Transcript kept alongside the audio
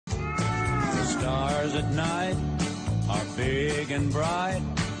stars at night are big and bright,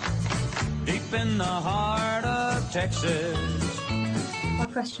 deep in the heart of Texas. My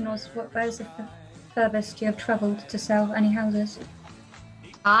question was, where's the furthest you have travelled to sell any houses?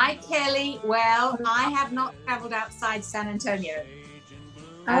 Hi, Kelly. Well, I have not travelled outside San Antonio.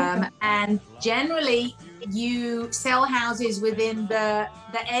 And generally, you sell houses within the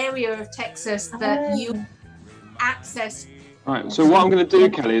area of Texas that you access. All right, so what I'm going to do,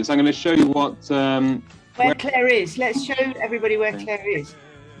 Kelly, is I'm going to show you what... where Claire is. Let's show everybody where Claire is.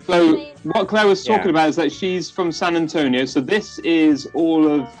 So what Claire was talking about is that she's from San Antonio. So this is all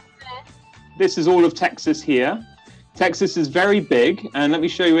of Texas here. Texas is very big, and let me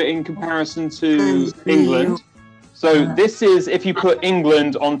show you it in comparison to England. So this is if you put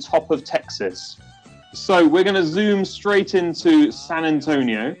England on top of Texas. So we're going to zoom straight into San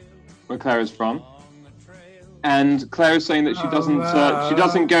Antonio, where Claire is from. And Claire is saying that she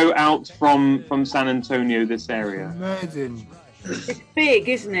doesn't go out from San Antonio, this area. Amazing. It's big,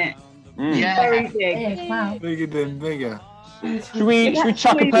 isn't it? Yeah. Very big. Wow. Bigger than bigger. Should we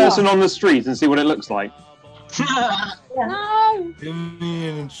chuck a person on the street and see what it looks like? No.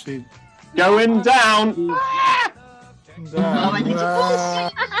 Going down.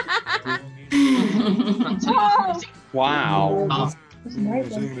 Wow.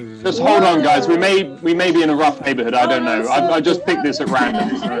 Just hold on, guys. We may be in a rough neighborhood. I don't know. I just picked this at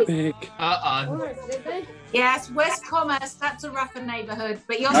random. So. Yes, West Commerce, that's a rougher neighborhood,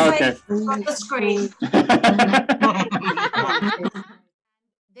 but you're Okay. safe on the screen.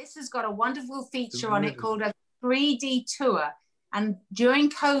 This has got a wonderful feature on it called a 3D tour. And during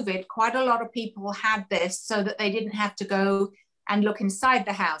COVID, quite a lot of people had this so that they didn't have to go and look inside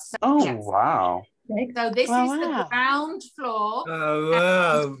the house. So, Wow. So this is the ground floor.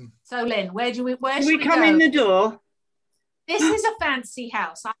 So Lynn, where should we come in the door? This is a fancy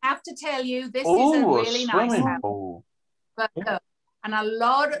house. I have to tell you, this is a really nice house. Pool. But look, and a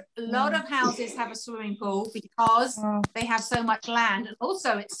lot of houses have a swimming pool because they have so much land, and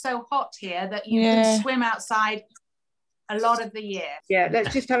also it's so hot here that you can swim outside a lot of the year. Yeah,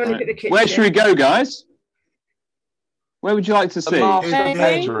 let's just have a look at the kitchen. Where should we go, guys? Where would you like to see? The master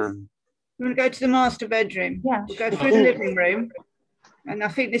bedroom. You want to go to the master bedroom? Yeah. We'll go through the living room. And I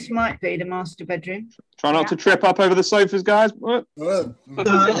think this might be the master bedroom. Try not to trip up over the sofas, guys.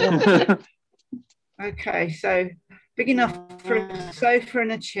 Okay, so big enough for a sofa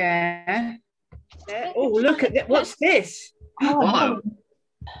and a chair. There. Oh, look at that. What's this? Wow.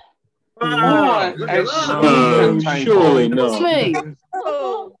 Surely not.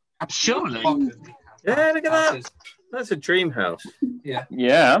 Surely. Yeah, look at that. That's a dream house. Yeah.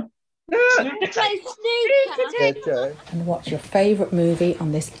 And watch your favourite movie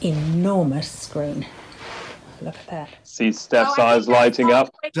on this enormous screen. Look at that. See Steph's eyes lighting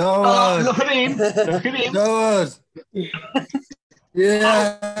up. Doors. Look at him. Look at him. Doors.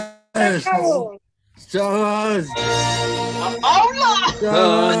 Yes. Doors. Oh,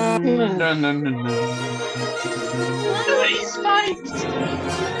 Doors. no. He's faked.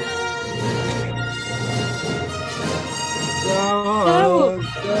 Doors.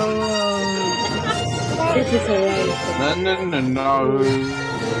 This is hilarious. No.